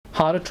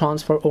how to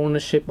transfer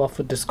ownership of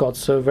a Discord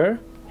server.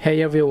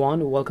 Hey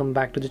everyone, welcome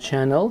back to the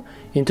channel.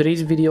 In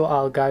today's video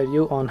I'll guide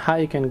you on how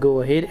you can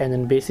go ahead and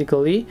then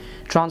basically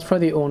transfer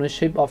the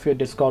ownership of your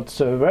Discord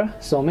server,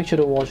 so make sure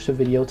to watch the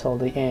video till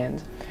the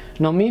end.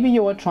 Now maybe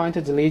you are trying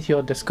to delete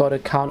your Discord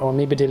account or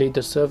maybe delete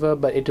the server,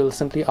 but it will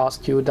simply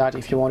ask you that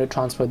if you want to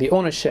transfer the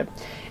ownership.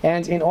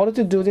 And in order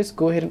to do this,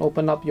 go ahead and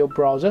open up your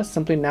browser,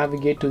 simply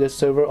navigate to the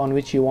server on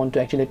which you want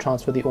to actually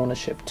transfer the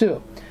ownership to.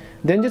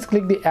 Then just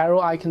click the arrow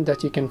icon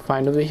that you can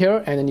find over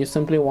here, and then you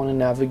simply want to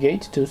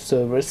navigate to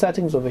server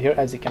settings over here,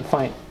 as you can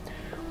find.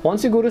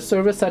 Once you go to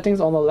server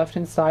settings, on the left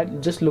hand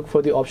side just look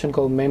for the option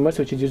called members,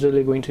 which is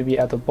usually going to be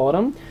at the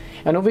bottom,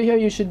 and over here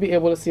you should be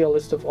able to see a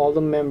list of all the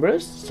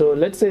members. So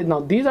let's say now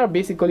these are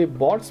basically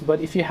bots,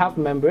 but if you have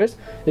members,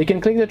 you can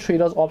click the three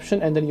dots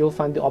option and then you'll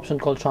find the option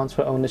called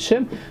transfer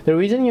ownership. The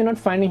reason you're not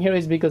finding here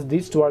is because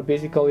these two are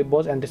basically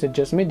bots and this is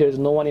just me. There's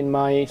no one in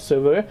my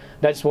server,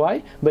 that's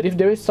why. But if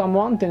there is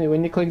someone, then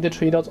when you click the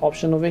three dots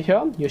option over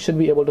here, you should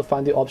be able to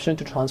find the option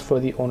to transfer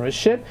the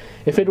ownership.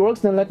 If it works,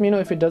 then let me know.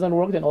 If it doesn't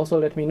work, then also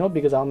let me know,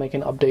 because I'll make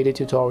an updated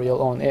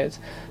tutorial on it.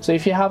 So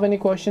if you have any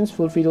questions,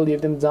 feel free to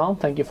leave them down.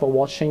 Thank you for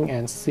watching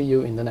and see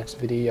you in the next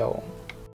video.